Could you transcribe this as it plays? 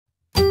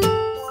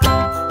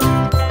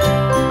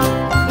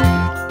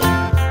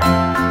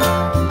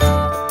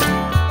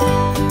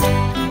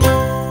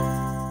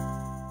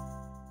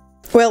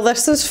Well,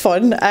 this is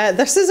fun.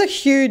 This is a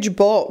huge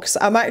box.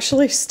 I'm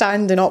actually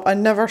standing up. I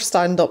never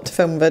stand up to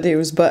film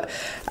videos, but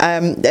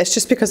it's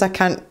just because I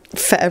can't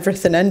fit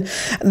everything in.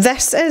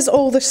 This is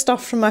all the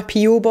stuff from my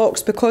PO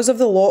box. Because of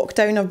the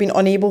lockdown, I've been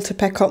unable to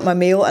pick up my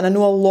mail, and I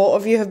know a lot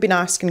of you have been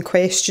asking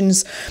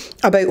questions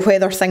about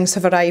whether things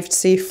have arrived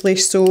safely,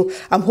 so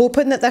I'm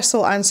hoping that this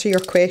will answer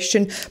your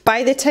question.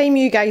 By the time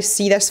you guys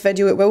see this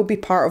video, it will be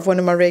part of one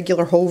of my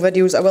regular haul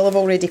videos. I will have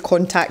already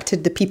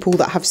contacted the people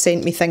that have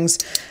sent me things,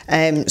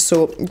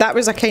 so that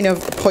was a kind of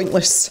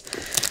pointless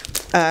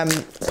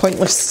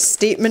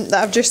statement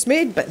that I've just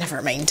made, but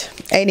never mind.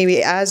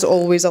 Anyway, as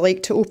always, I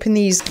like to open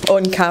these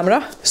on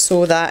camera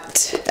so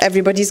that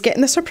everybody's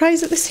getting the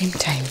surprise at the same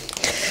time.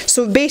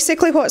 So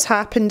basically what's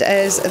happened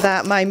is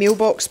that my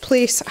mailbox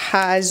place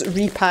has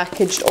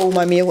repackaged all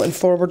my mail and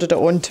forwarded it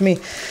on to me,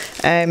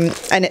 and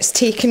it's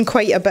taken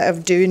quite a bit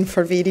of doing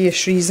for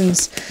various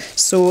reasons.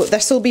 So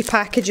this will be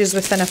packages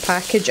within a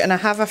package, and I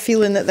have a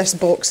feeling that this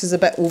box is a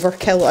bit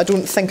overkill. I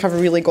don't think I've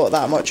really got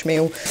that much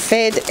mail.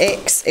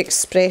 FedEx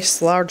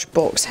Express large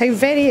box. How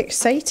very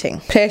exciting.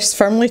 Press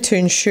firmly to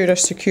ensure a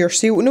secure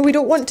seal. No, we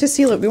don't want to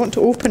seal it, we want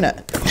to open it.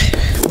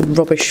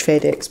 Rubbish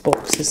FedEx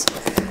boxes.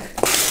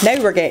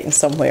 Now we're getting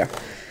somewhere.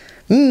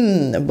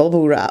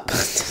 Bubble wrap.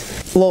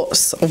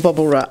 Lots of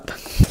bubble wrap.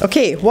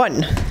 Okay,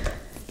 1,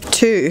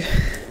 2,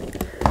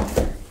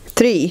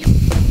 3.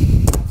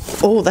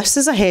 Oh, this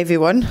is a heavy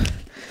one.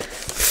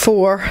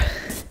 4,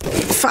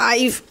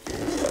 5.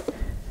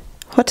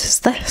 What is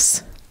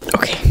this?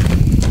 Okay.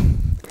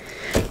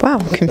 Wow,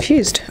 I'm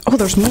confused. Oh,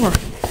 there's more.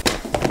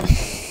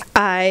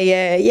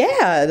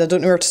 Yeah, I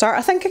don't know where to start.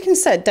 I think I can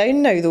sit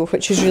down now though,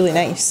 which is really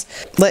nice.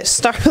 Let's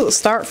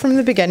start from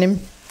the beginning.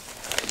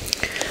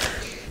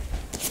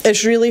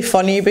 It's really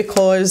funny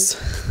because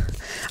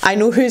I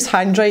know whose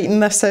handwriting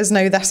this is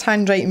now. This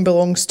handwriting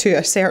belongs to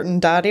a certain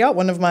Daria,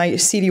 one of my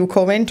serial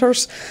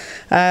commenters.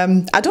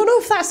 I don't know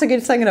if that's a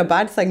good thing or a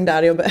bad thing,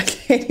 Daria, but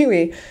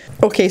anyway.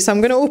 Okay, so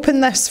I'm going to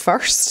open this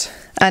first,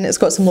 and it's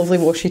got some lovely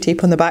washi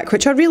tape on the back,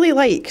 which I really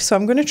like. So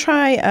I'm going to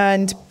try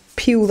and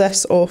peel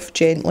this off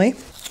gently.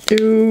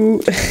 Ooh.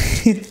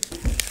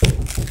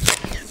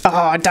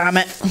 Oh, damn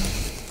it.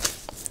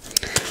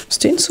 It's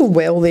doing so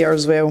well there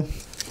as well.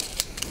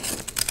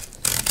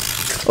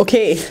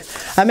 Okay,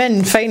 I'm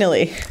in,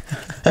 finally.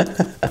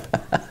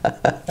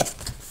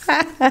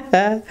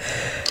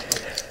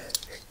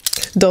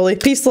 Dolly,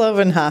 peace, love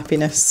and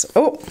happiness.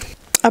 Oh,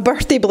 a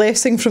birthday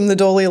blessing from the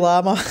Dolly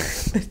Llama.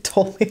 The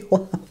Dolly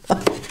Llama.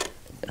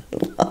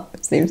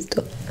 His name's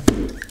Dolly.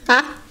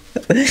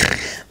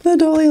 The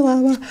Dolly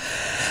Llama.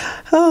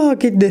 Oh,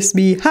 goodness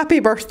me. Happy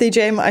birthday,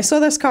 Gem. I saw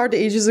this card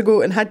ages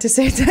ago and had to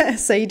set it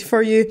aside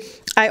for you.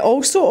 I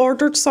also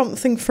ordered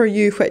something for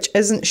you which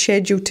isn't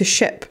scheduled to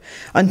ship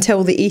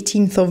until the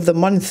 18th of the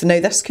month. Now,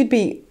 this could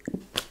be...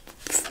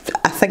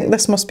 I think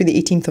this must be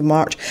the 18th of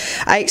March.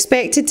 I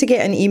expected to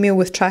get an email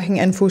with tracking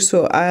info,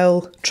 so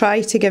I'll try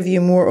to give you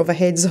more of a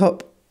heads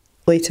up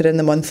later in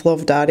the month.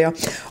 Love, Daria.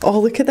 Oh,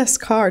 look at this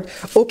card.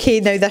 Okay,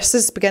 now this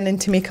is beginning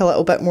to make a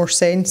little bit more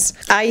sense.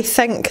 I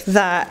think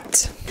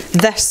that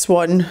this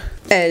one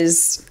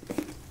is...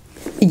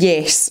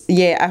 Yes,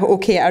 yeah,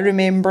 okay, I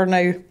remember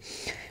now,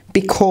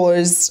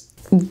 because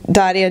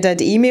Daria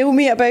did email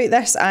me about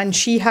this, and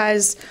she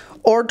has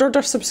ordered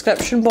a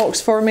subscription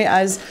box for me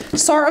as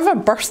sort of a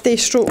birthday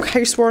stroke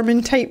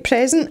housewarming type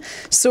present.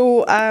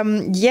 So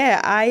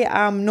yeah, I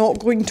am not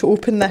going to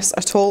open this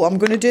at all. I'm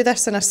going to do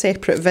this in a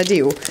separate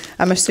video.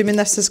 I'm assuming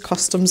this is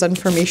customs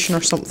information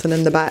or something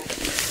in the back.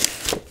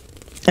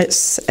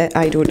 It's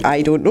I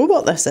don't know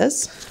what this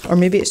is, or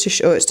maybe it's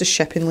just, oh, it's just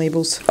shipping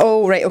labels.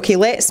 Oh right, okay,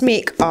 let's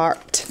make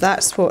art.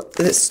 That's what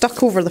it's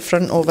stuck over the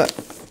front of it.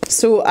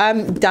 So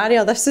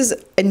Daria, this is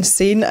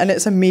insane and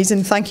it's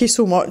amazing. Thank you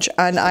so much,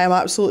 and I am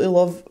absolutely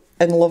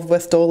in love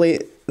with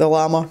Dolly the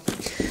Llama.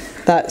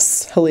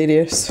 That's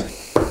hilarious.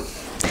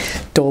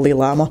 Dolly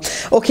Llama.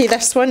 Okay,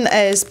 this one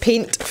is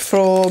paint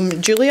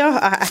from Julia.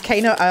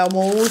 I'm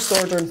always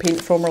ordering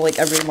paint from her like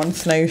every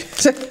month now.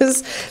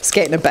 It's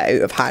getting a bit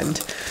out of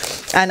hand.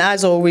 And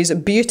as always,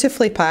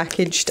 beautifully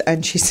packaged,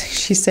 and she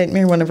sent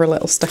me one of her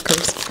little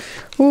stickers.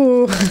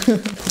 Oh,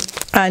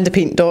 and a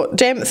paint dot.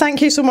 Gem,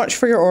 thank you so much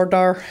for your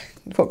order.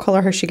 What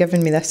colour has she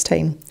given me this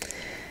time?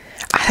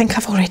 I think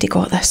I've already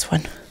got this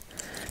one.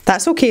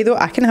 That's okay though,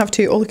 I can have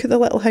two. Oh, look at the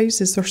little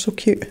houses, they're so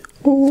cute.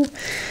 Oh.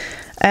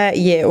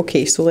 Yeah,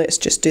 okay, so let's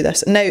just do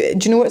this. Now, do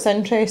you know what's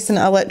interesting?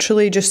 I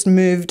literally just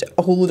moved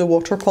a whole load of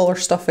watercolour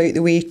stuff out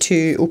the way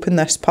to open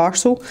this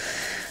parcel.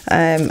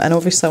 And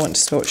obviously I want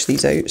to swatch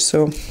these out,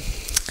 so...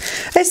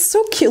 It's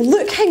so cute.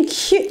 Look how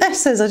cute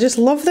this is. I just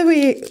love the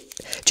way...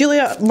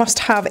 Julia must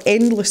have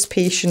endless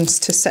patience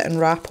to sit and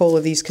wrap all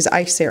of these, because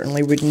I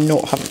certainly would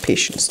not have the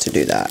patience to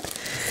do that.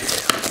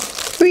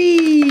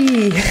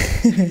 Whee!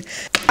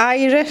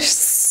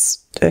 Iris...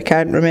 I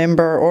can't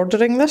remember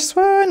ordering this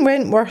one.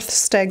 Wentworth,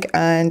 Stig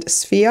and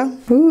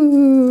Svea.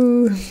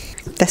 Ooh.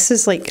 This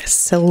is like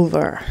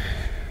silver.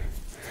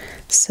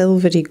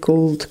 Silvery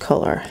gold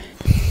colour.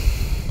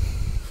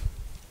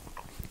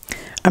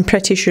 I'm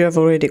pretty sure I've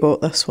already got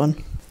this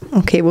one.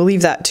 Okay, we'll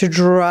leave that to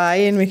dry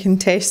and we can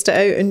test it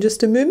out in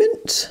just a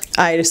moment.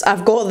 Iris,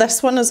 I've got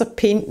this one as a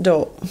paint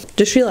dot.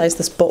 Just realised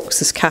this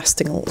box is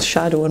casting a little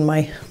shadow on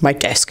my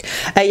desk.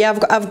 Yeah,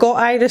 I've got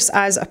Iris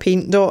as a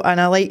paint dot and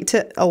I liked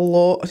it a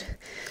lot.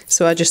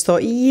 So I just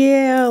thought,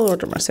 yeah, I'll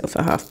order myself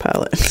a half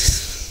palette.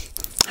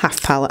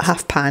 Half palette,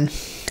 half pan.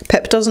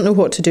 Pip doesn't know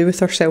what to do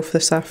with herself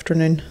this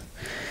afternoon.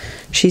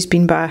 She's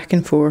been back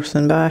and forth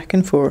and back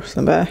and forth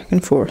and back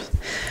and forth.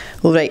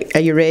 All right, are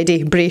you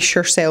ready? Brace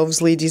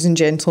yourselves, ladies and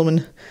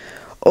gentlemen.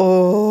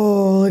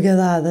 Oh, look at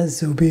that. That's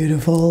so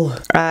beautiful.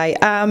 I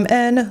am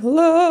in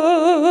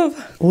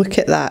love. Look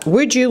at that.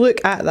 Would you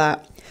look at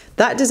that?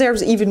 That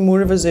deserves even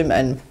more of a zoom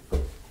in.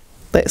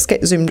 Let's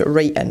get zoomed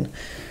right in.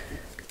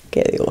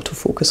 Get the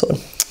autofocus on.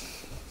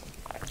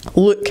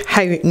 Look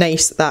how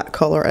nice that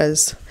colour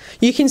is.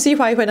 You can see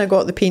why when I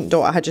got the paint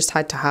dot I just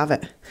had to have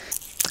it.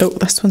 Oh,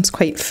 this one's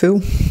quite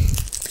full.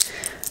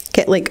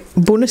 Get like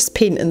bonus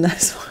paint in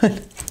this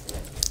one.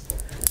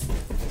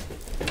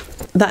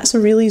 That's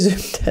really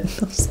zoomed in,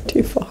 that's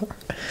too far.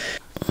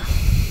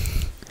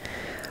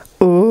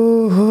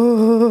 Oh,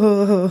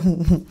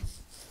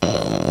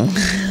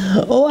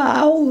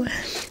 wow.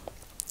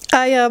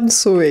 I am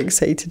so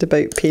excited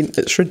about paint,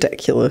 it's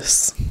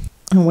ridiculous.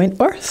 And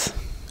Wentworth.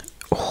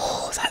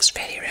 Oh, that's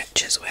very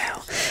rich as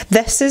well.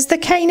 This is the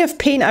kind of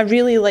paint I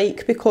really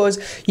like because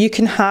you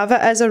can have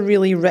it as a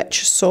really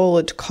rich,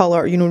 solid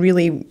colour, you know,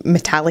 really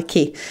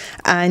metallic-y,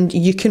 and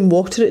you can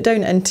water it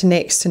down into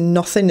next to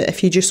nothing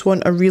if you just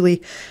want a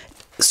really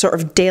sort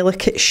of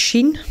delicate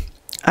sheen.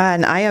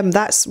 And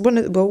that's one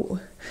of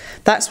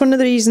the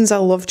reasons I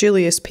love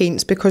Julia's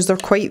paints, because they're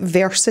quite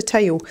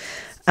versatile.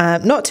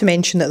 Not to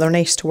mention that they're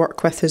nice to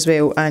work with as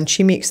well, and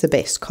she makes the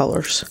best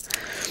colours.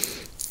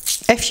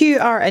 If you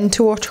are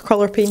into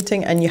watercolour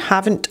painting and you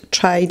haven't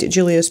tried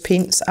Julia's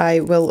paints, I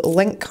will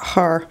link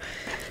her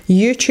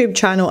YouTube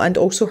channel and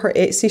also her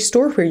Etsy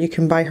store where you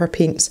can buy her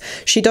paints.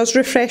 She does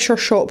refresh her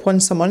shop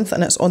once a month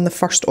and it's on the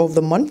 1st of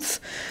the month.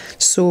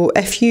 So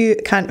if you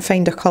can't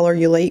find a colour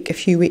you like,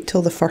 if you wait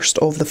till the 1st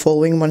of the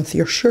following month,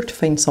 you're sure to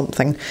find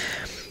something,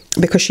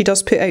 because she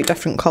does put out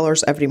different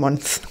colours every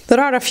month. There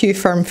are a few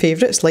firm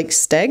favourites like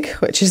Stig,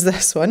 which is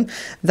this one,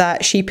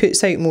 that she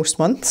puts out most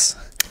months.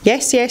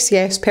 Yes, yes,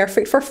 yes,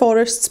 perfect for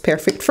forests,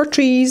 perfect for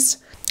trees.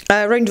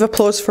 A round of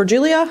applause for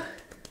Julia.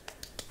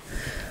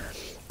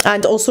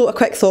 And also a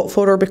quick thought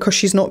for her because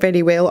she's not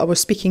very well. I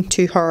was speaking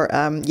to her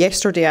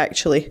yesterday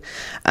actually,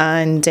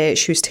 and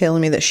she was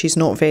telling me that she's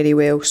not very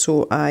well,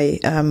 so I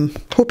am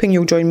hoping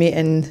you'll join me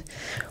in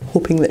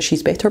hoping that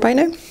she's better by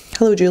now.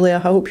 Hello Julia, I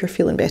hope you're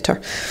feeling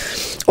better.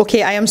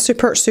 Okay, I am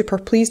super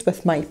pleased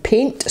with my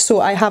paint. So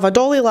I have a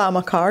Dalai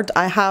Lama card,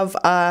 I have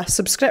a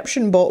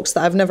subscription box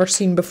that I've never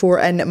seen before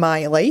in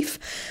my life,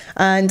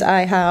 and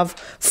I have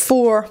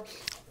 5,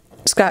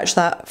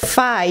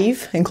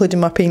 including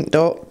my paint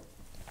dot,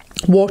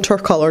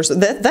 watercolours.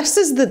 This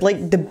is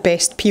the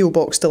best PO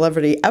box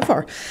delivery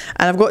ever,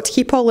 and I've got to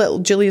keep all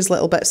Julia's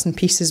little bits and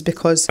pieces,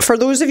 because for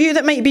those of you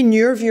that might be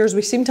newer viewers,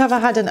 we seem to have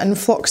had an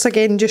influx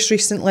again just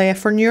recently.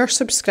 For newer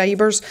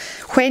subscribers,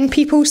 when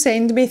people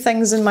send me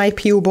things in my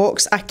PO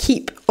box, I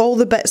keep all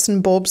the bits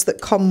and bobs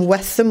that come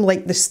with them,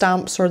 like the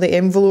stamps or the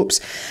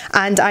envelopes,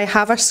 and I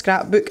have a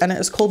scrapbook and it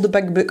is called the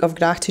Big Book of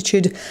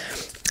Gratitude.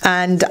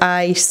 And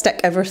I stick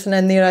everything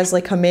in there as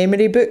like a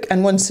memory book,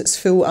 and once it's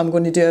full I'm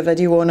going to do a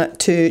video on it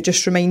to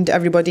just remind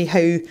everybody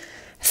how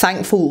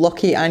thankful,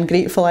 lucky and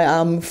grateful I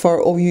am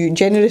for all you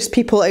generous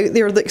people out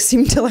there that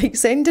seem to like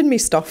sending me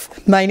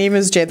stuff. My name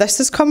is Jeb. This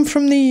has come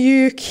from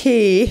the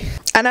UK,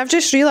 and I've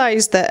just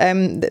realised that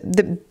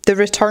the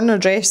return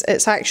address,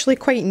 it's actually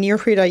quite near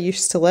where I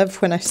used to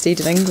live when I stayed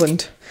in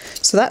England.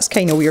 So that's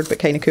kind of weird but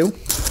kind of cool.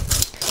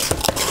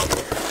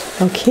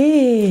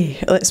 Okay,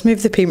 let's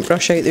move the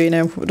paintbrush out the way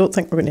now. I don't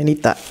think we're going to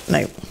need that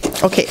now.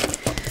 Okay,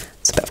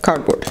 it's a bit of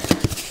cardboard.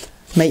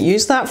 Might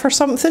use that for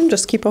something,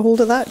 just keep a hold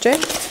of that,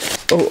 Jen.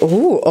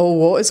 Oh,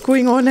 what is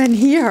going on in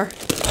here?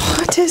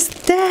 What is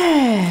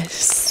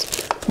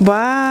this?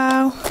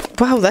 Wow,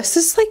 this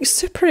is like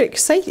super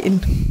exciting.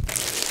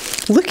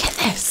 Look at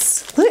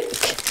this, look.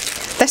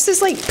 This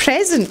is like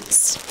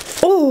presents.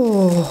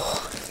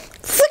 Oh,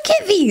 look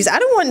at these. I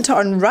don't want to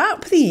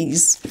unwrap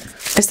these.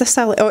 Is this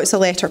a, oh, it's a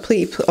letter,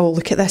 please. Oh,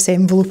 look at this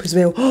envelope as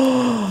well.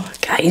 Oh,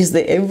 guys,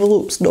 the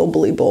envelope's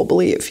knobbly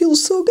bobbly. It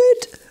feels so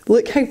good.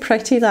 Look how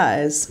pretty that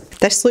is.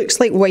 This looks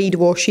like wide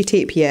washi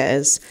tape, yeah it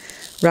is,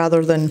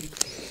 rather than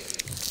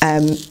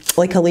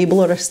like a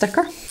label or a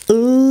sticker.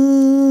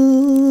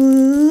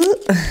 Ooh,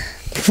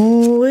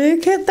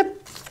 look at the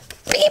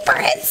paper,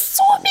 it's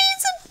so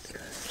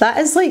amazing. That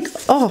is like,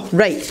 oh,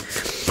 right.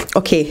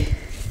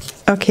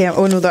 Okay,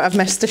 oh no, I've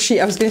missed a sheet.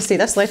 I was going to say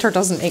this letter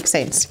doesn't make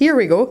sense. Here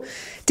we go.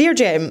 Dear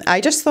Jem, I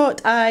just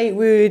thought I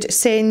would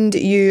send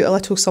you a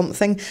little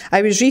something.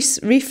 I was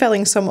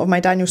refilling some of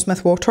my Daniel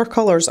Smith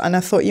watercolours, and I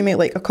thought you might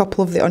like a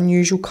couple of the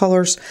unusual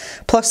colours.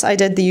 Plus I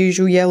did the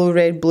usual yellow,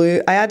 red,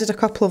 blue. I added a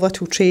couple of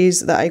little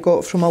trays that I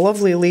got from a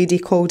lovely lady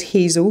called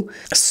Hazel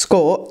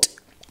Scott.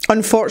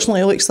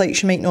 Unfortunately, it looks like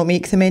she might not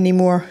make them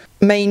anymore.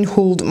 Mine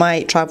hold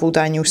my travel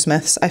Daniel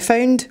Smiths. I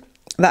found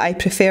that I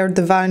preferred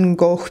the Van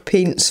Gogh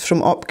paints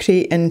from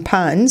Outbreak in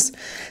pans,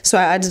 so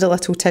I added a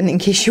little tin in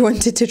case you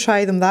wanted to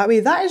try them that way.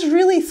 That is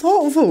really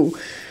thoughtful.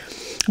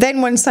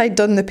 Then once I'd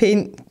done the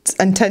paints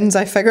and tins,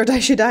 I figured I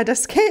should add a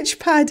sketch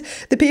pad.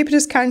 The paper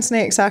is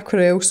Cansonex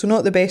Aquarelle, so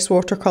not the best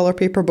watercolour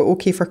paper, but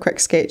okay for quick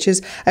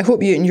sketches. I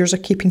hope you and yours are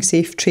keeping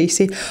safe,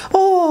 Tracy.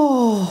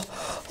 Oh,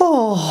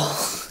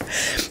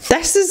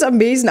 this is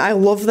amazing. I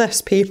love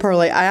this paper.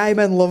 Like, I am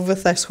in love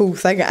with this whole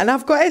thing. And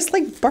I've got, it's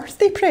like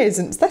birthday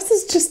presents. This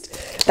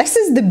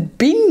is the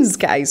beans,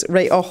 guys.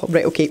 Right,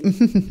 okay.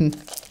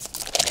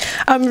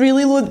 I'm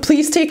really low.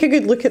 Please take a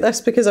good look at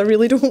this because I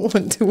really don't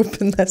want to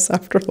open this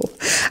after all.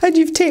 And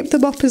you've taped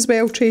them up as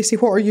well, Tracy.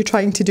 What are you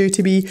trying to do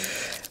to me?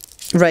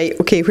 Right,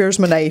 okay, where's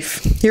my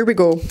knife? Here we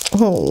go.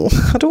 Oh,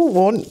 I don't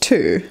want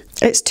to.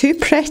 It's too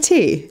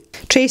pretty.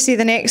 Tracy,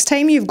 the next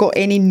time you've got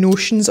any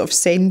notions of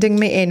sending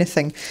me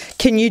anything,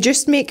 can you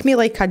just make me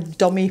like a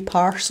dummy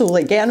parcel?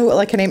 Like get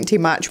like an empty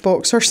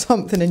matchbox or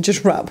something and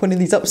just wrap one of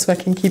these up so I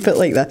can keep it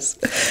like this.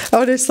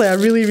 Honestly, I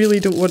really, really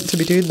don't want to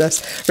be doing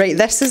this. Right,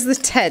 this is the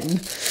tin,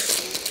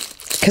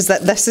 because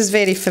this is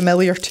very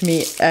familiar to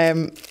me.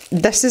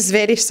 This is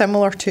very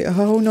similar to,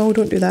 oh no,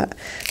 don't do that.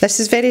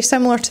 This is very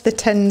similar to the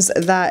tins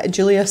that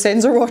Julia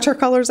sends her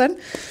watercolours in.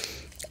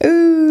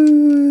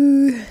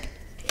 Ooh.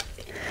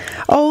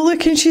 Oh,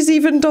 look, and she's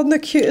even done the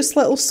cutest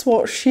little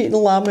swatch sheet and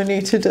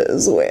laminated it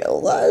as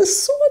well. That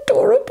is so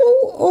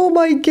adorable. Oh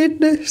my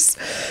goodness.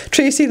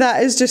 Tracy,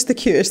 that is just the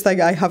cutest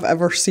thing I have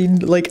ever seen,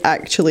 like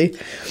actually.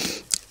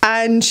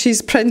 And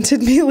she's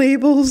printed me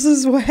labels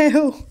as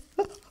well.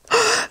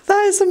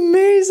 That is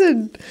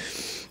amazing.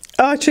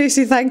 Oh,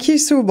 Tracy, thank you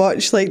so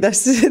much. Like,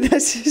 this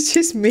has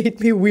just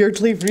made me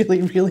weirdly,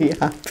 really, really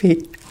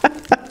happy.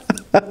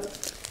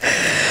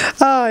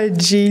 Oh,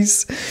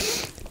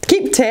 jeez.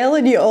 Keep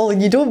telling you all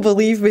and you don't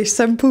believe me.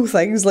 Simple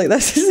things like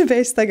this is the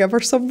best thing ever.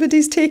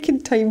 Somebody's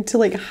taken time to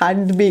like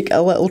hand make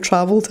a little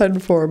travel tin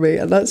for me,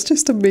 and that's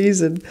just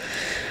amazing.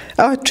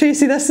 Oh,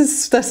 Tracy, this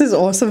is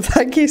awesome.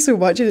 Thank you so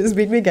much, and it's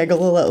made me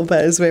giggle a little bit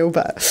as well.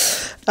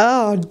 But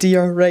oh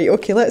dear, right,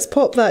 okay, let's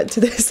pop that to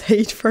the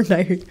side for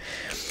now.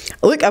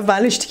 Look, I've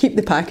managed to keep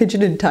the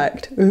packaging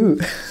intact. Ooh.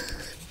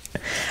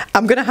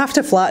 I'm going to have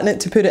to flatten it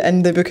to put it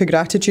in the Book of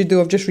Gratitude though.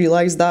 I've just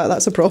realised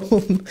that's a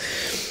problem.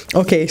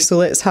 Okay, so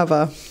let's have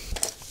a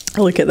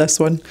look at this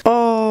one.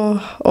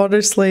 Oh,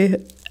 honestly,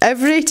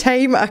 every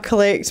time I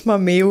collect my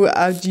mail,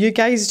 you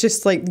guys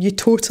just like, you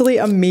totally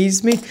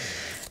amaze me.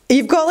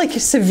 You've got like a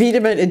severe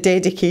amount of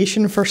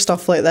dedication for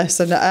stuff like this,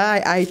 and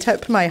I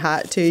tip my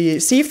hat to you.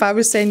 See, if I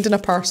was sending a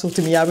parcel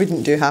to me, I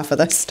wouldn't do half of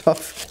this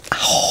stuff.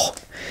 Oh.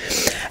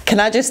 Can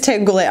I just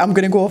I'm going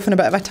to go off on a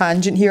bit of a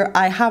tangent here.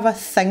 I have a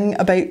thing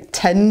about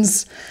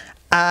tins,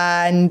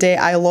 and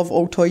I love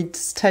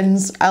Altoids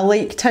tins. I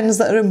like tins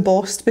that are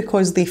embossed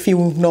because they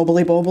feel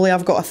knobbly bobbly.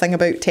 I've got a thing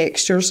about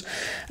textures.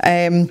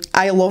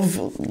 I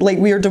love like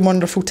weird and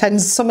wonderful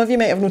tins. Some of you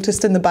might have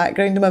noticed in the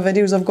background of my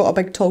videos I've got a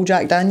big tall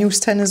Jack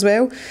Daniels tin as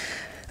well.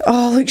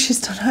 Oh look,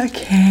 she's done it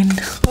again.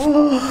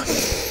 Oh,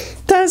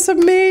 that's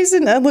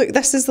amazing. And look,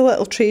 this is the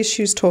little trays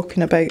she was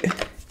talking about.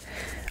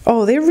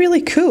 Oh, they're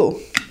really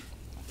cool.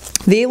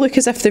 They look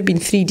as if they've been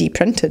 3D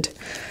printed.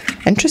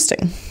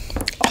 Interesting.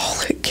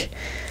 Oh, look.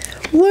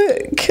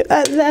 Look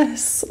at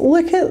this.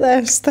 Look at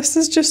this. This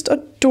is just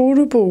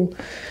adorable.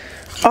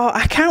 Oh,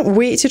 I can't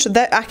wait to try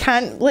that. I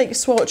can't like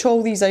swatch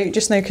all these out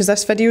just now because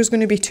this video is going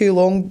to be too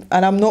long,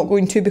 and I'm not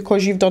going to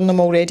because you've done them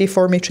already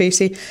for me,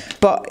 Tracy.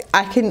 But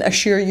I can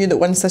assure you that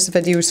once this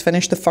video is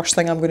finished, the first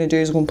thing I'm going to do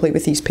is go and play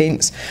with these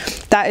paints.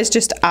 That is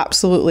just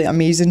absolutely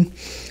amazing.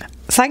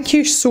 Thank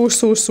you so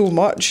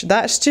much.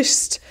 That's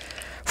just...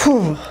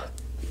 Whew.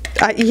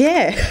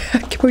 Yeah,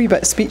 I'm a wee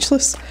bit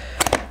speechless.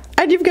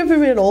 And you've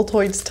given me an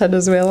Altoids tin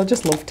as well. I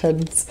just love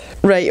tins.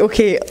 Right,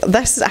 okay,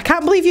 I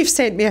can't believe you've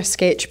sent me a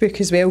sketchbook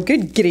as well.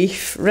 Good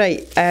grief.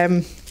 Right,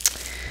 I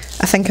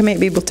think I might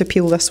be able to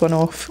peel this one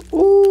off.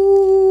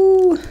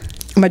 Ooh.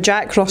 My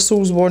Jack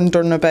Russell's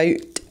wandering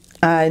about,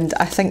 and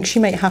I think she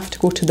might have to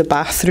go to the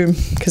bathroom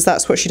because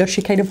that's what she does.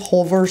 She kind of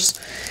hovers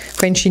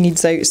when she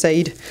needs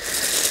outside.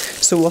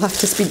 So we'll have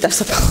to speed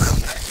this up a little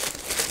bit.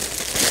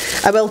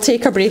 I will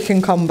take a break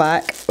and come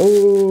back.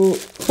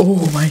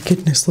 Oh my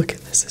goodness, look at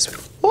this as well.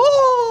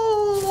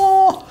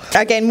 Oh!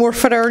 Again, more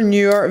for our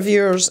newer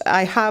viewers,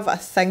 I have a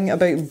thing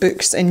about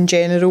books in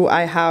general.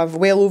 I have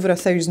well over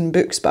 1,000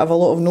 books, but I have a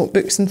lot of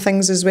notebooks and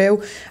things as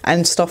well,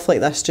 and stuff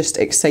like this just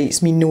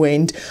excites me no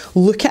end.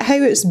 Look at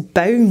how it's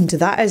bound.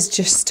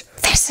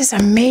 This is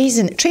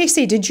amazing.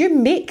 Tracy, did you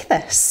make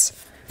this?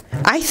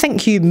 I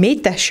think you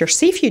made this yourself.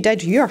 See if you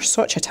did, you are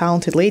such a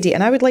talented lady,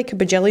 and I would like a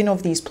bajillion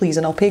of these please,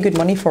 and I'll pay good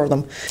money for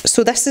them.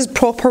 So this is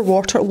proper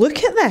water.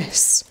 Look at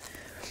this.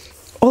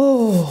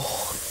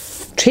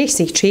 Oh,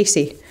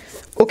 Tracy.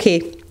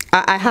 Okay,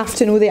 I have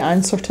to know the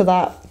answer to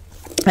that,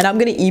 and I'm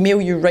going to email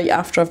you right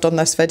after I've done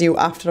this video,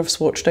 after I've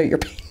swatched out your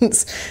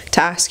paints,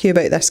 to ask you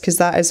about this, because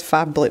that is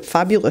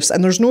fabulous,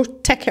 and there's no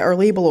ticket or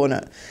label on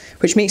it,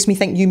 which makes me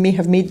think you may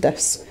have made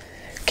this.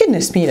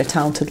 Goodness me, you're a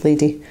talented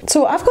lady.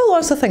 So I've got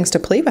lots of things to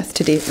play with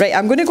today. Right,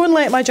 I'm going to go and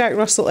let my Jack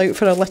Russell out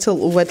for a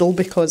little whittle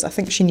because I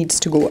think she needs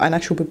to go, and I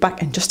shall be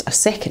back in just a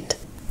second.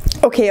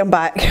 Okay, I'm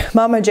back.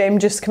 Mama Jem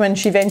just came in.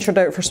 She ventured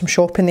out for some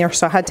shopping there,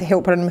 so I had to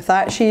help her in with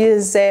that. She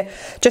is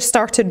just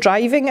started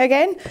driving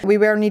again. We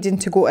were needing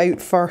to go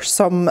out for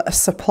some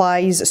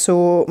supplies,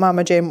 so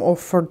Mama Jem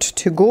offered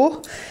to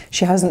go.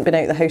 She hasn't been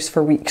out the house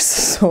for weeks.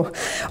 So,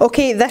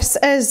 okay, this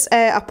is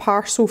a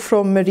parcel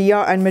from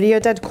Maria, and Maria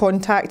did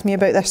contact me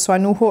about this, so I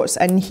know what's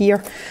in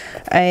here.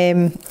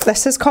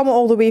 This has come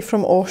all the way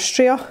from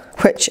Austria,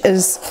 which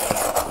is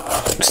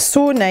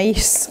so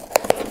nice.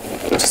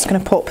 I'm just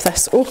going to pop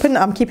this open.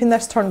 I'm keeping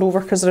this turned over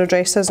because the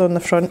address is on the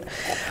front.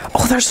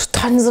 Oh, there's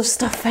tons of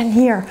stuff in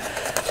here.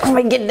 Oh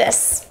my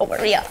goodness. Oh,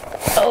 Maria.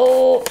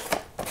 Oh,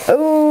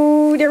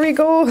 there we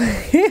go.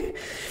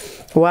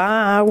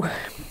 Wow.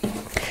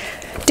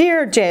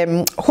 Dear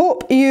Jem,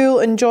 hope you'll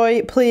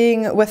enjoy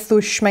playing with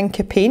those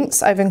Schminke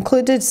paints. I've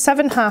included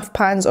 7 half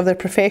pans of their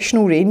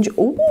professional range.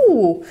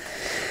 Oh,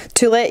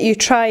 to let you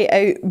try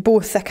out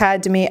both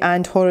Academy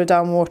and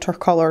Horodam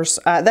watercolours.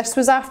 This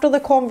was after the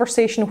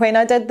conversation when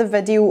I did the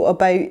video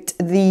about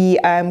the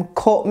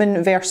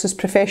Cotman versus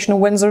professional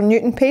Winsor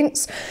Newton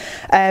paints.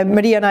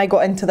 Maria and I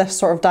got into this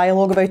sort of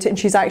dialogue about it, and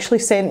she's actually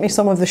sent me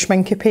some of the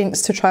Schminke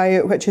paints to try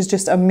out, which is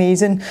just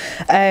amazing.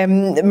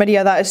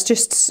 Maria, that is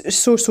just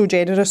so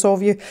generous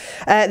of you.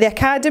 The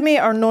Academy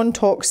are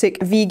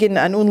non-toxic, vegan,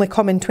 and only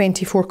come in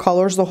 24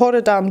 colours. The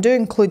Horodam do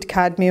include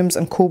cadmiums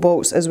and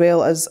cobalts as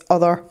well as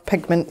other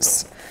pigments.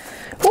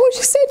 Oh,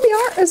 she sent me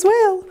art as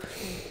well.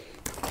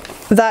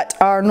 That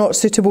are not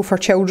suitable for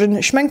children.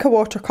 Schminke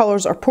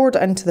watercolours are poured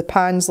into the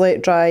pans,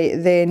 let dry,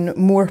 then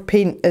more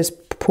paint is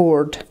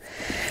poured.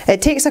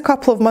 It takes a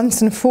couple of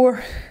months and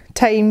 4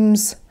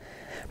 times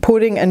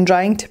pouring and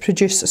drying to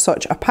produce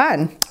such a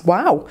pan.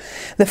 Wow.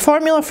 The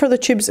formula for the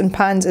tubes and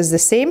pans is the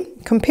same.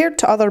 Compared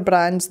to other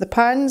brands, the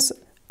pans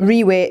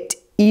re-wet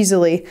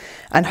easily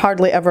and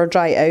hardly ever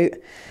dry out.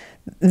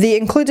 The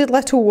included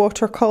little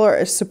watercolour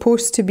is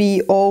supposed to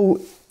be all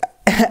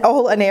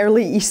an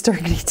early Easter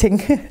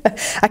greeting.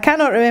 I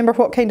cannot remember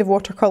what kind of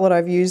watercolour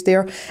I've used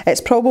there.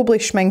 It's probably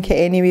Schminke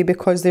anyway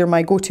because they're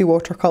my go-to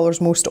watercolours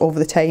most of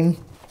the time.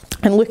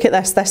 And look at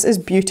this. This is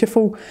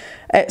beautiful.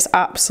 It's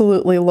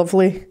absolutely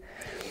lovely.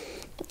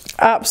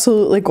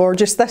 Absolutely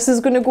gorgeous. This is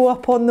going to go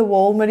up on the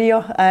wall,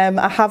 Maria.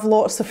 I have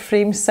lots of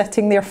frames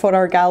sitting there for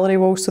our gallery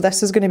wall, so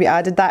this is going to be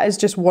added. That is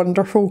just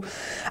wonderful.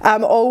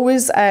 I'm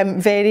always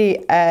very,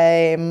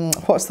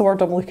 what's the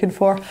word I'm looking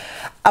for?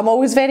 I'm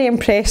always very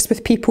impressed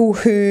with people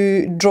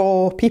who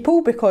draw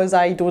people because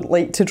I don't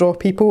like to draw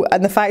people,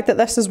 and the fact that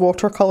this is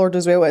watercoloured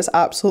as well is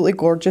absolutely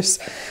gorgeous.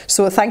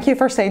 So thank you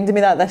for sending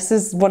me that. This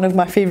is one of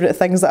my favourite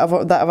things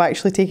that I've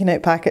actually taken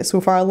out packets so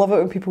far. I love it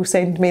when people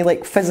send me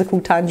like physical,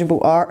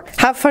 tangible art.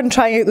 Have fun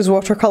trying out those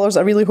watercolours.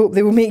 I really hope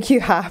they will make you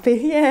happy.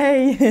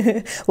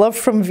 Yay! Love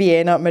from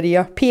Vienna,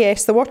 Maria.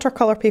 P.S. The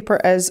watercolour paper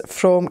is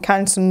from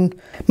Canson,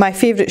 my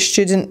favourite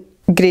student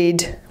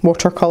grade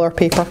watercolour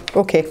paper.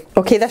 Okay,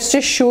 this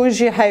just shows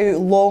you how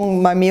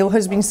long my mail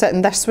has been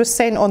sitting. This was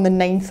sent on the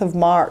 9th of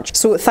March.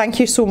 So thank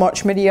you so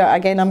much, Maria.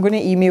 Again, I'm going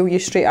to email you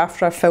straight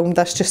after I filmed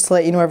this just to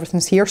let you know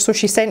everything's here. So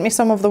she sent me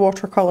some of the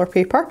watercolour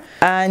paper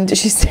and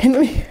she sent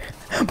me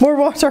more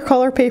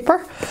watercolour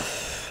paper.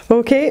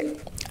 Okay.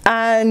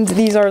 And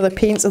these are the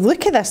paints.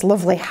 Look at this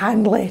lovely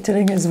hand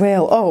lettering as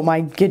well. Oh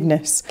my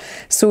goodness.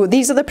 So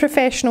these are the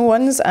professional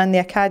ones and the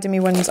Academy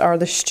ones are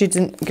the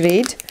student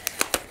grade.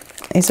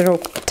 These are all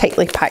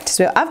tightly packed as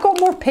well. I've got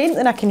more paint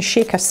than I can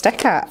shake a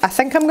stick at. I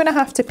think I'm going to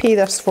have to pay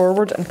this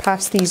forward and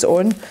pass these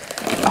on.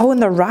 Oh, and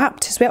they're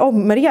wrapped as well. Oh,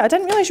 Maria, I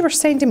didn't realise you were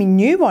sending me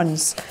new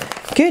ones.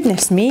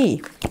 Goodness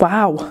me.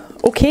 Wow.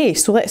 Okay,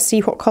 so let's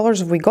see what colours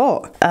have we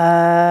got.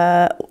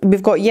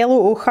 We've got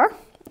yellow ochre,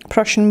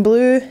 Prussian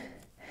blue,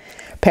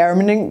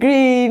 permanent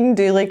green.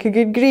 Do you like a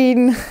good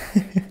green?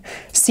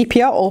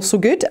 Sepia, also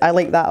good. I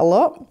like that a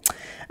lot.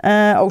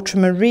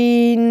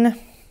 Ultramarine.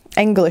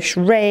 English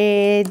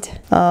red,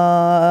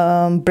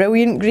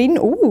 brilliant green,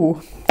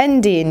 ooh,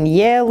 Indian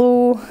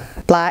yellow,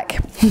 black,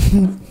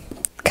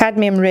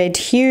 cadmium red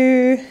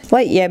hue,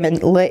 light Yemen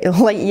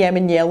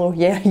yellow,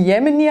 yeah,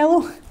 Yemen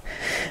yellow.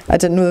 I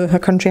didn't know a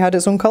country had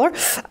its own colour,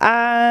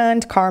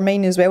 and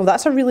carmine as well.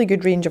 That's a really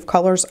good range of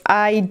colours.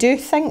 I do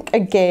think,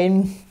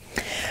 again,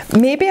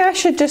 maybe I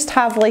should just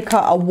have like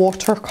a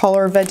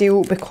watercolour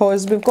video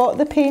because we've got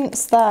the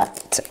paints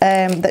that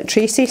that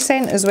Tracy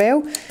sent as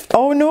well.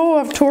 Oh no,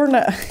 I've torn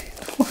it.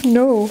 Oh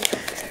no.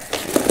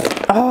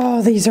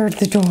 Oh, these are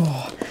the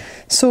door.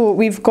 So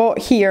we've got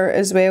here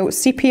as well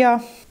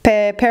sepia,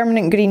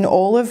 permanent green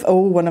olive. Oh,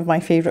 one of my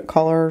favourite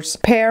colours.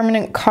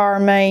 Permanent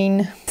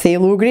carmine,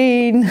 phthalo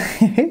green.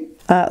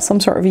 Some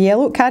sort of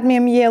yellow,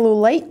 cadmium yellow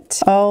light,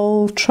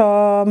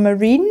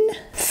 ultramarine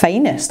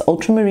finest,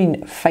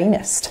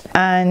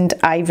 and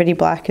ivory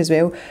black as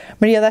well.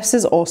 Maria, this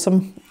is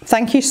awesome.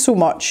 Thank you so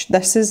much.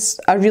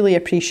 I really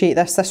appreciate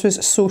this. This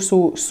was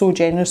so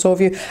generous of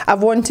you.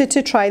 I've wanted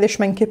to try the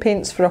Schminke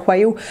paints for a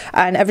while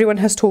and everyone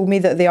has told me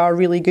that they are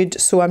really good,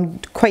 so I'm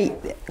quite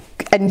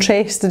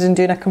interested in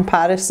doing a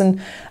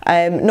comparison,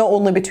 not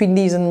only between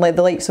these and like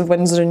the likes of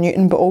Winsor and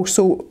Newton, but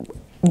also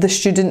the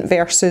student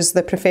versus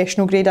the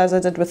professional grade, as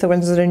I did with the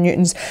Winsor and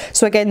Newtons.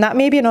 So again, that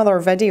may be another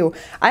video.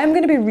 I am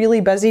going to be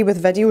really busy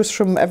with videos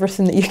from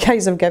everything that you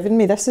guys have given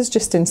me. This is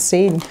just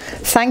insane.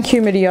 Thank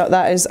you, Maria.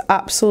 That is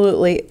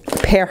absolutely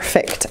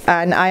perfect,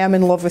 and I am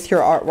in love with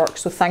your artwork,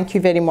 so thank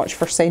you very much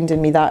for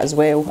sending me that as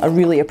well. I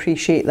really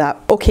appreciate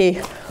that.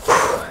 Okay,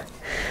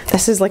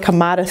 this is like a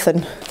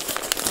marathon.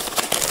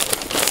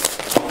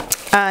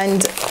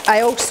 And I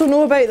also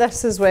know about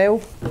this as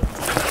well.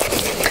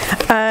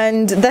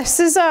 And this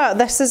is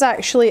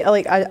actually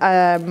like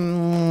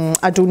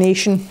a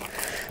donation,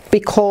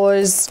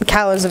 because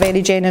Cal is a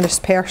very generous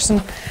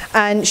person,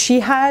 and she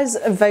has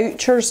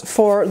vouchers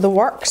for The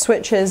Works,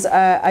 which is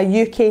a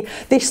UK,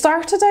 they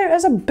started out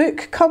as a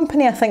book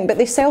company I think, but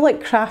they sell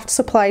like craft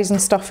supplies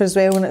and stuff as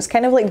well, and it's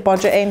kind of like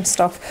budget end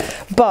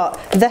stuff, but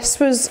this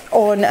was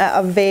on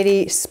a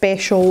very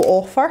special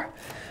offer.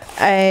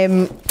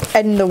 In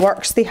The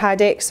Works they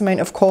had X amount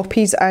of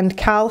copies, and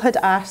Cal had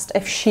asked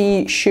if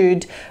she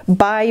should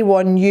buy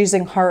one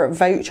using her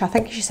voucher, I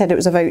think she said it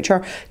was a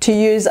voucher, to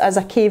use as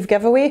a cave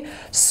giveaway.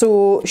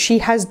 So she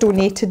has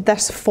donated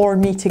this for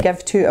me to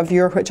give to a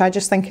viewer, which I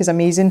just think is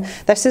amazing.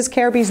 This is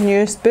Kirby's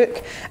newest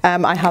book.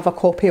 I have a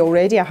copy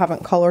already, I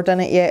haven't coloured in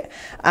it yet,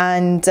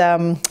 and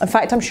in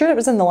fact I'm sure it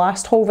was in the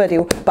last haul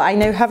video, but I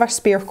now have a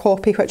spare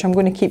copy which I'm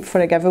going to keep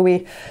for a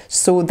giveaway,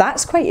 so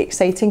that's quite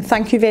exciting.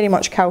 Thank you very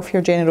much, Cal, for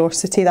your generosity.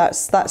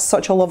 That's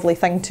such a lovely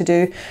thing to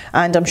do,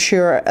 and I'm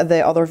sure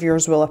the other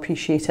viewers will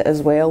appreciate it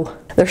as well.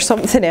 There's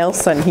something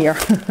else in here.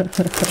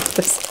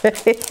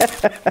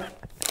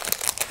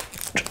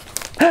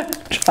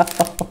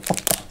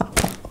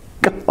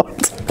 God.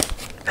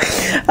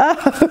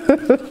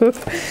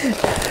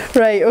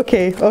 Right,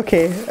 okay.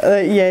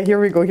 Yeah, here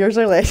we go. Here's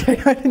our letter.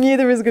 I knew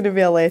there was going to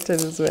be a letter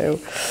as well.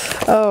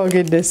 Oh,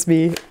 goodness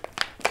me.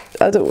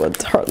 I don't want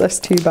to hurt this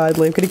too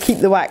badly. I'm going to keep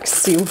the wax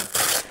seal.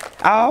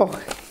 Ow!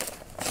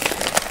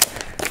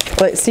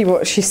 Let's see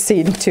what she's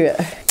saying to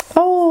it.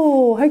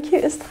 Oh, how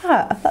cute is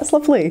that? That's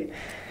lovely.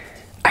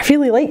 I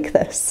really like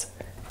this.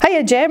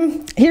 Hiya,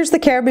 Jem. Here's the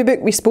Kirby book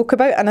we spoke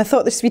about, and I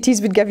thought the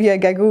sweeties would give you a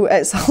giggle.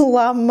 It's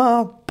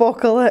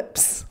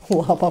Llama-pocalypse.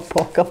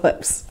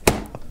 Llama-pocalypse.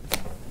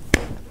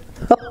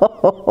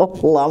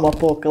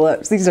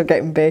 Llama-pocalypse. These are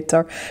getting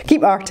better.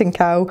 Keep arting,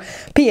 Cal.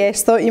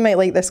 P.S. Thought you might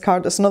like this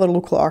card. It's another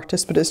local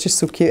artist, but it's just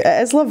so cute.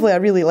 It is lovely. I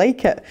really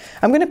like it.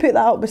 I'm going to put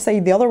that up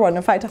beside the other one.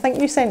 In fact, I think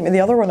you sent me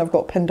the other one I've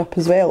got pinned up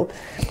as well.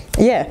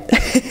 Yeah,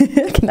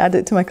 I can add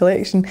it to my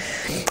collection.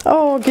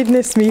 Oh,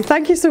 goodness me.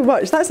 Thank you so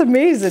much. That's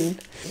amazing.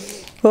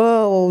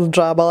 Oh,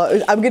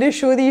 drama. I'm going to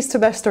show these to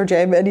Mr.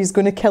 Jem and he's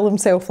going to kill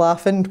himself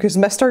laughing, because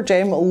Mr.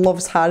 Jem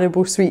loves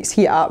Haribo sweets.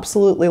 He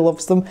absolutely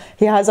loves them.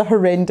 He has a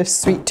horrendous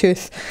sweet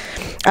tooth,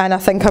 and I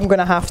think I'm going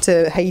to have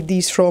to hide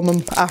these from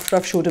him after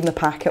I've showed him the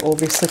packet,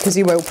 obviously, because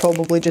he will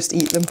probably just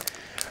eat them.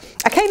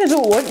 I kind of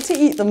don't want to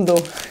eat them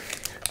though.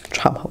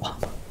 Drama llama.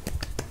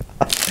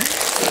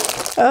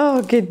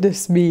 Oh,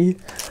 goodness me.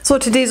 So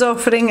today's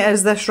offering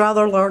is this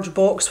rather large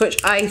box,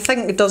 which I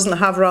think doesn't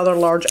have rather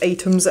large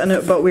items in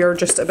it, but we are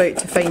just about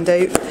to find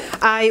out.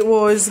 I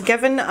was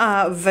given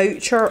a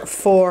voucher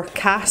for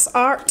Cass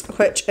Art,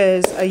 which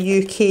is a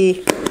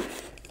UK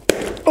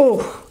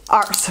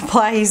art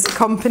supplies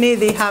company.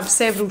 They have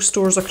several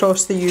stores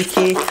across the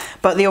UK,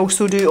 but they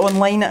also do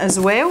online as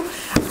well.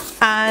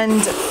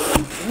 And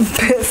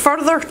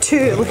further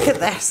to, look at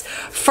this,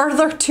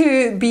 further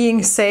to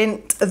being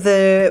sent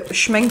the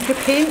Schminke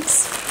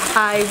paints,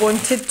 I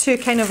wanted to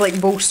kind of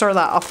like bolster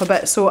that up a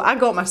bit, so I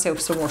got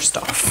myself some more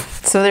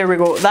stuff. So there we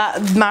go,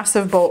 that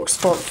massive box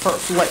for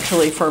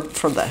literally for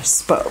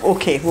this, but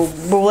okay,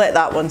 we'll let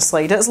that one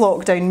slide. It's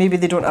locked down, maybe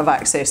they don't have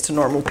access to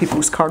normal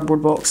people's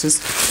cardboard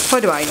boxes.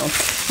 What do I know?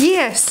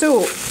 Yeah,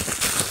 so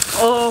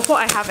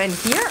what I have in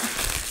here,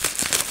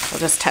 I'll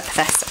just tip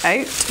this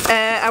out.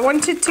 I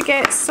wanted to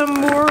get some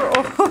more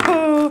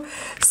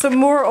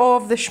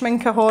of the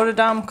Schminke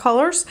Horadam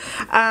colours,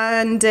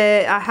 and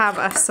I have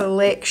a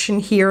selection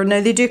here. Now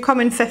they do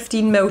come in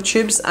 15ml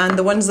tubes, and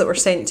the ones that were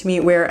sent to me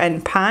were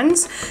in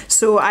pans.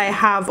 So I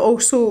have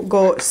also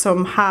got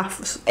some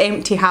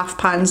empty half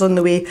pans on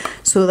the way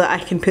so that I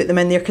can put them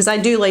in there, because I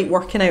do like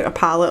working out a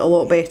palette a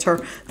lot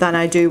better than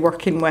I do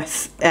working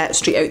with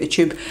straight out the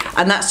tube,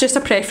 and that's just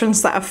a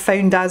preference that I've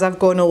found as I've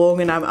gone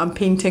along and I'm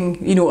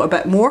painting, you know, a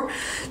bit more.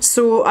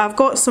 So I've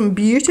got some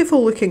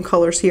beautiful looking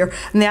colours here,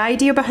 and the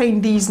idea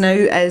behind these now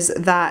is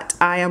that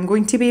I am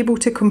going to be able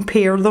to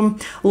compare them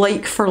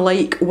like for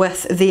like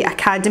with the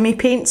Academy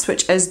paints,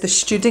 which is the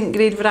student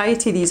grade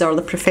variety. These are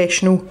the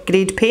professional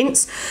grade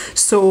paints.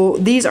 So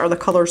these are the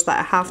colours that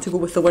I have to go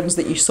with the ones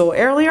that you saw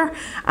earlier,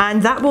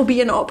 and that will be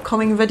an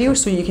upcoming video,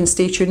 so you can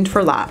stay tuned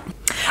for that.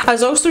 I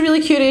was also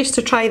really curious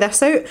to try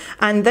this out,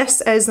 and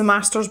this is the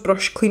Masters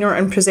Brush Cleaner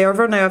and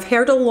Preserver. Now I've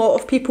heard a lot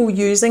of people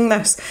using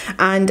this,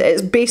 and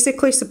it's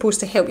basically supposed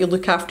to help you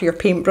look after your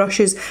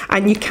paintbrushes,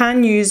 and you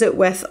can use it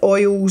with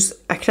oils,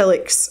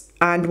 acrylics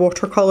and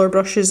watercolour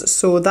brushes,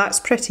 so that's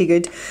pretty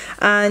good.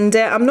 And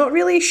I'm not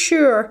really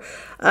sure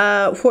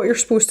what you're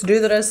supposed to do.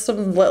 There is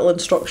some little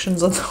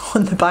instructions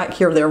on the back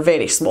here. They're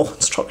very small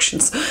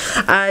instructions,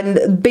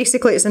 and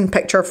basically it's in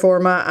picture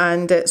format,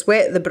 and it's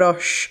wet the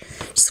brush,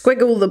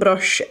 squiggle the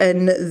brush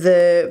in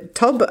the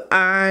tub,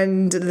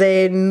 and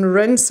then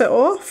rinse it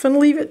off and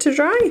leave it to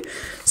dry.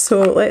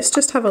 So let's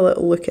just have a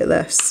little look at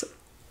this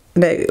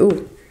now.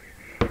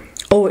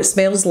 Oh, it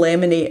smells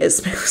lemony. It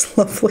smells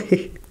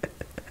lovely.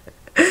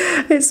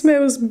 It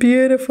smells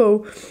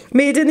beautiful.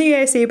 Made in the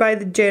USA by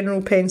the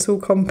General Pencil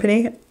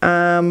Company.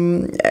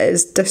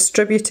 It's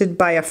distributed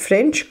by a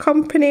French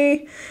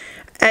company.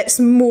 It's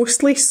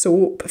mostly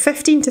soap,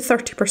 15 to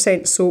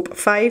 30% soap,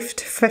 5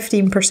 to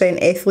 15%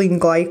 ethylene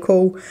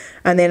glycol,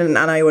 and then an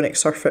anionic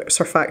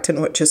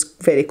surfactant, which is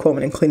very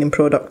common in cleaning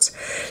products.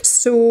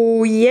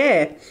 So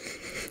yeah,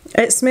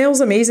 it smells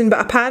amazing, but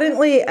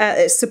apparently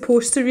it's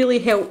supposed to really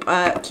help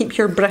keep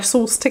your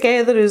bristles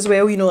together as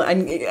well, you know,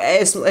 and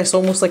it's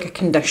almost like a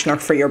conditioner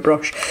for your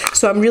brush.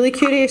 So I'm really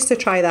curious to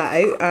try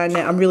that out, and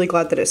I'm really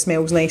glad that it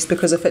smells nice,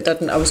 because if it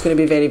didn't, I was going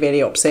to be very,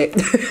 very upset.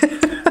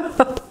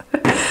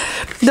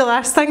 The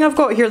last thing I've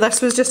got here,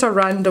 this was just a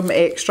random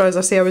extra. As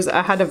I say,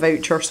 I had a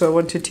voucher, so I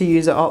wanted to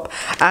use it up.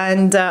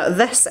 And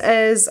this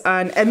is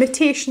an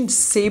imitation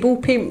sable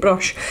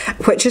paintbrush,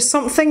 which is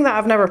something that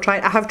I've never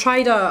tried. I have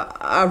tried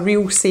a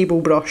real sable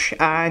brush,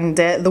 and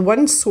the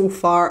ones so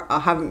far I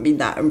haven't been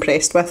that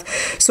impressed with.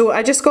 So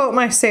I just got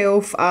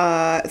myself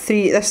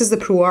three. This is the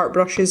Pro Art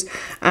brushes,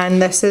 and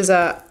this is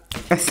a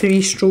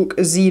 3-stroke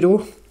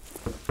 0.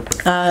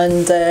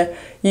 And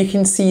you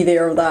can see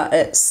there that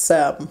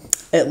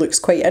it looks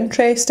quite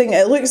interesting.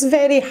 It looks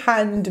very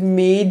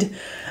handmade.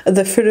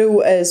 The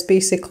ferrule is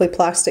basically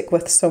plastic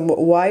with some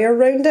wire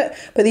around it,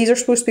 but these are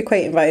supposed to be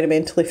quite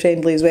environmentally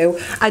friendly as well.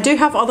 I do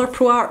have other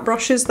Pro Art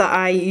brushes that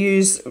I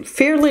use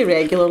fairly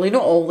regularly,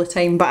 not all the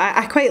time, but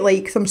I quite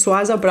like them, so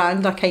as a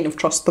brand I kind of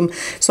trust them.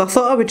 So I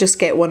thought I would just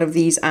get one of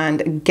these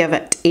and give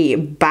it a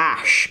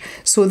bash.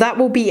 So that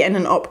will be in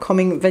an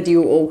upcoming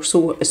video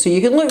also, so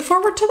you can look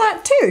forward to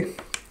that too.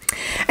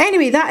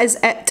 Anyway, that is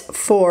it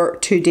for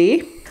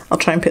today. I'll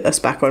try and put this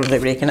back on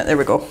without breaking it. There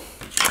we go.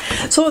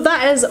 So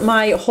that is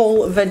my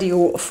whole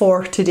video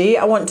for today.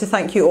 I want to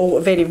thank you all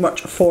very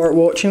much for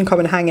watching,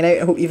 coming and hanging out.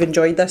 I hope you've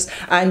enjoyed this,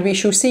 and we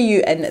shall see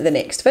you in the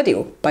next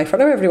video. Bye for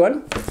now,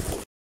 everyone.